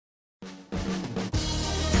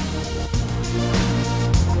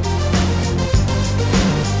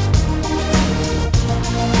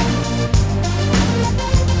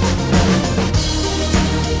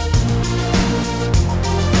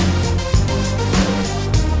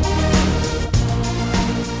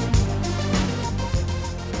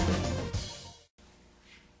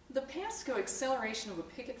acceleration of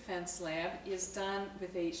a picket fence slab is done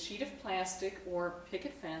with a sheet of plastic or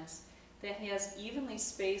picket fence that has evenly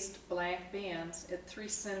spaced black bands at 3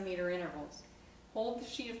 centimeter intervals. Hold the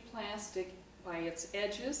sheet of plastic by its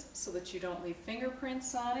edges so that you don't leave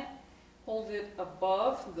fingerprints on it. Hold it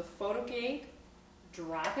above the photo gate,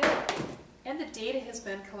 drop it, and the data has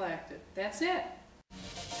been collected. That's it.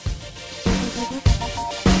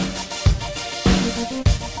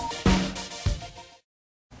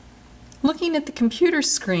 Looking at the computer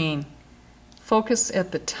screen, focus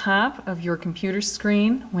at the top of your computer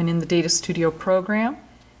screen when in the Data Studio program.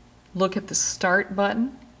 Look at the Start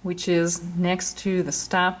button, which is next to the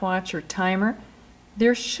stopwatch or timer.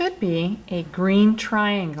 There should be a green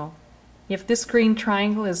triangle. If this green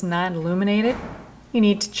triangle is not illuminated, you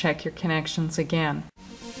need to check your connections again.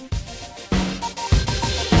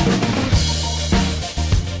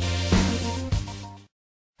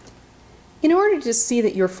 In order to see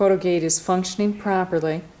that your photo gate is functioning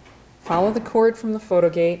properly, follow the cord from the photo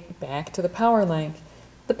gate back to the power link.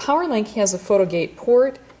 The power link has a photo gate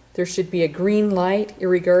port. There should be a green light,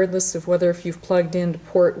 regardless of whether if you've plugged into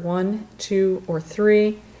port 1, 2, or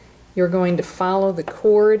 3. You're going to follow the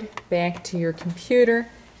cord back to your computer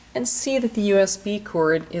and see that the USB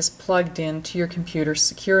cord is plugged into your computer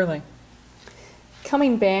securely.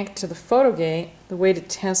 Coming back to the photo gate, the way to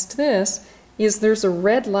test this is there's a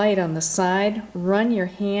red light on the side. Run your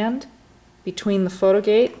hand between the photo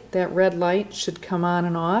gate. That red light should come on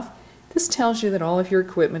and off. This tells you that all of your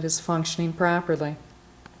equipment is functioning properly.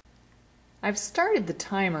 I've started the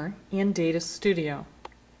timer in Data Studio.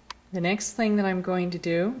 The next thing that I'm going to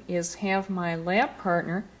do is have my lab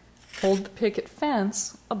partner hold the picket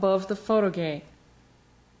fence above the photo gate.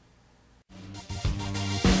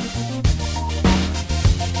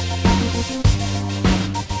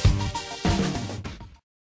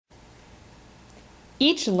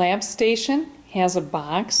 Each lab station has a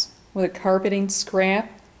box with a carpeting scrap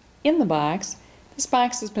in the box. This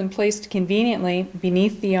box has been placed conveniently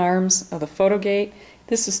beneath the arms of the photo gate.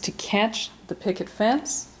 This is to catch the picket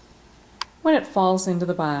fence when it falls into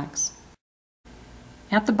the box.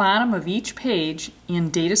 At the bottom of each page in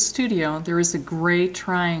Data Studio there is a gray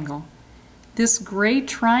triangle. This gray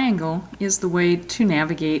triangle is the way to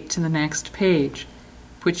navigate to the next page.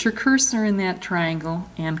 Put your cursor in that triangle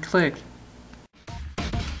and click.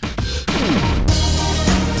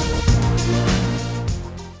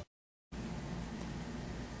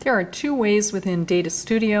 There are two ways within Data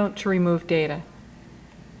Studio to remove data.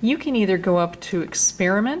 You can either go up to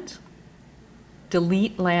Experiment,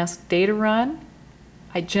 Delete Last Data Run.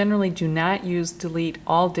 I generally do not use Delete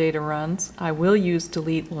All Data Runs. I will use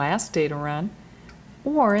Delete Last Data Run.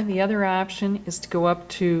 Or the other option is to go up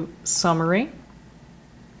to Summary,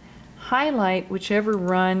 highlight whichever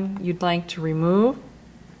run you'd like to remove,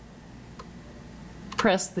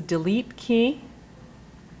 press the Delete key.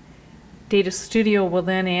 Data Studio will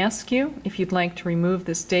then ask you if you'd like to remove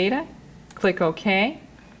this data. Click OK.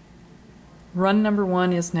 Run number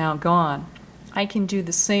 1 is now gone. I can do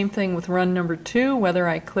the same thing with run number 2, whether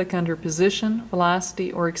I click under Position,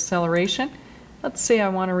 Velocity, or Acceleration. Let's say I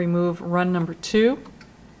want to remove run number 2.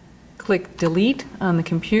 Click Delete on the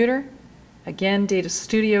computer. Again, Data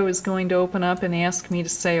Studio is going to open up and ask me to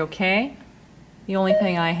say OK. The only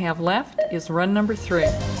thing I have left is run number 3.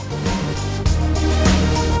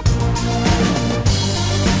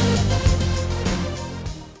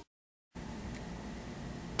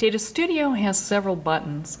 Data Studio has several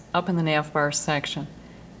buttons up in the navbar section.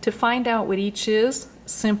 To find out what each is,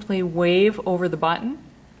 simply wave over the button.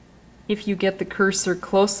 If you get the cursor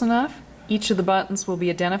close enough, each of the buttons will be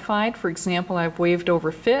identified. For example, I've waved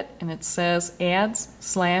over Fit and it says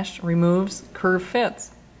Adds/Removes Curve Fits.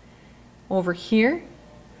 Over here,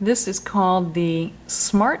 this is called the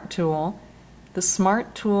Smart tool. The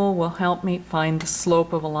Smart tool will help me find the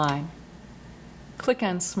slope of a line. Click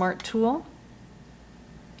on Smart tool.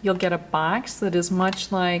 You'll get a box that is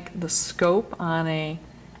much like the scope on a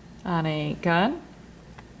gun.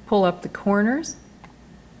 Pull up the corners.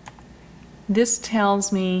 This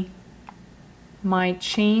tells me my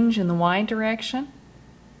change in the Y direction,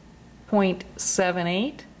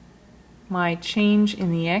 0.78. My change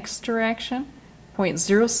in the X direction,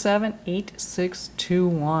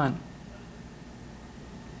 0.078621.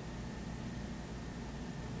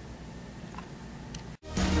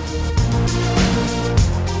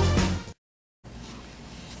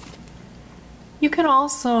 You can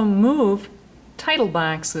also move title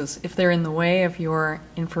boxes if they're in the way of your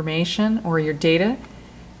information or your data.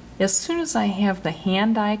 As soon as I have the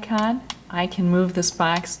hand icon, I can move this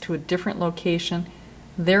box to a different location,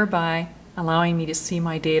 thereby allowing me to see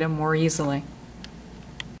my data more easily.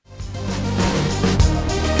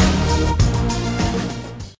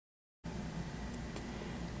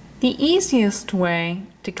 The easiest way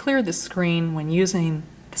to clear the screen when using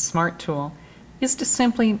the Smart tool is to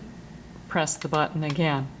simply press the button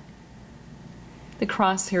again. The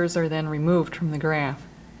crosshairs are then removed from the graph.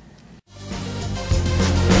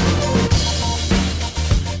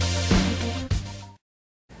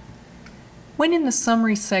 When in the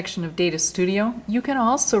Summary section of Data Studio, you can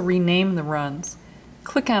also rename the runs.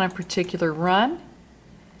 Click on a particular run.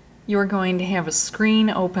 You're going to have a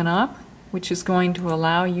screen open up, which is going to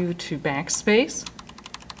allow you to backspace.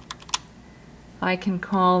 I can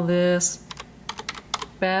call this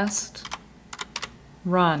Best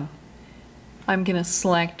Run. I'm going to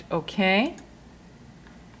select OK.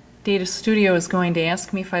 Data Studio is going to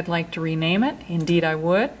ask me if I'd like to rename it. Indeed I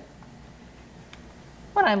would.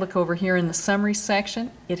 When I look over here in the Summary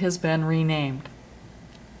section, it has been renamed.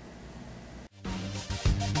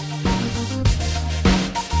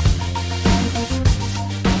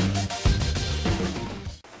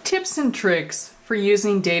 Tips and tricks for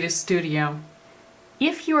using Data Studio.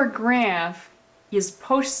 If your graph is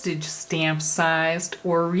postage stamp sized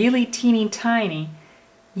or really teeny tiny,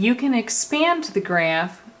 you can expand the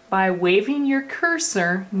graph by waving your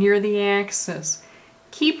cursor near the axis.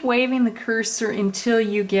 Keep waving the cursor until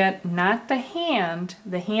you get not the hand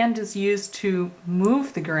is used to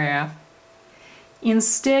move the graph.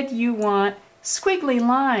 Instead you want squiggly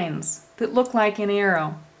lines that look like an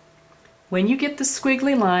arrow. When you get the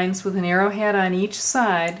squiggly lines with an arrowhead on each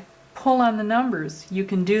side, pull on the numbers. You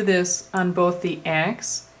can do this on both the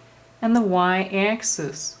X and the Y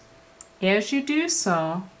axis. As you do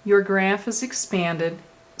so, your graph is expanded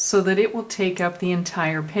so that it will take up the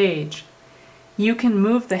entire page. You can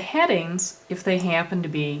move the headings if they happen to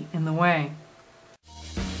be in the way.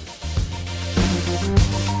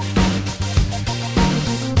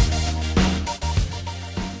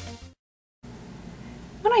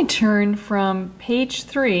 When I turn from page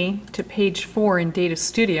 3 to page 4 in Data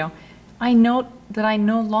Studio, I note that I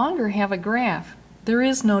no longer have a graph. There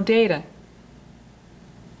is no data.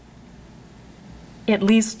 At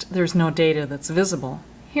least there's no data that's visible.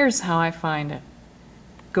 Here's how I find it.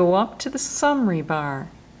 Go up to the Summary bar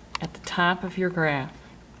at the top of your graph.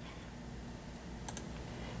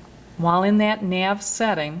 While in that nav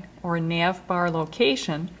setting or nav bar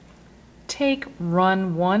location, take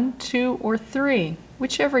Run 1, 2, or 3,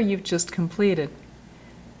 whichever you've just completed.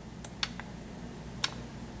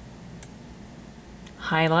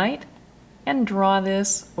 Highlight and draw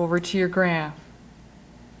this over to your graph.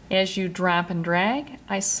 As you drop and drag,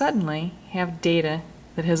 I suddenly have data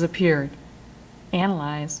that has appeared.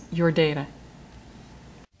 Analyze your data.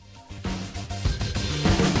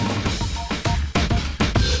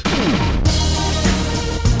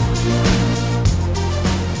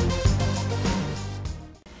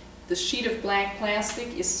 The sheet of black plastic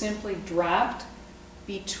is simply dropped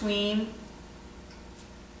between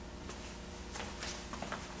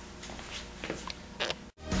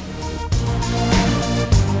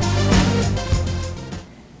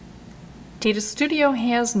Data Studio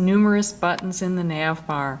has numerous buttons in the nav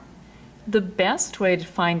bar. The best way to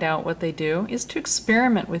find out what they do is to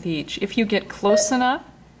experiment with each. If you get close enough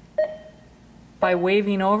by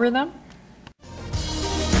waving over them,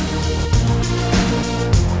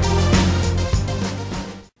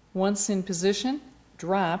 once in position,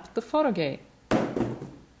 drop the photo gate.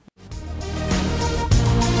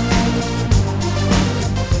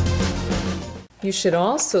 You should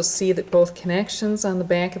also see that both connections on the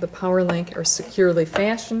back of the power link are securely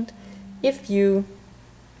fastened. If you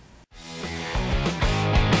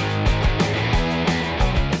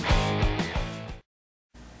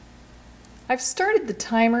I've started the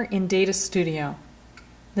timer in Data Studio.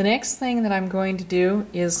 The next thing that I'm going to do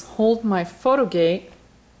is hold my photo gate,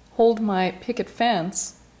 hold my picket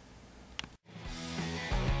fence,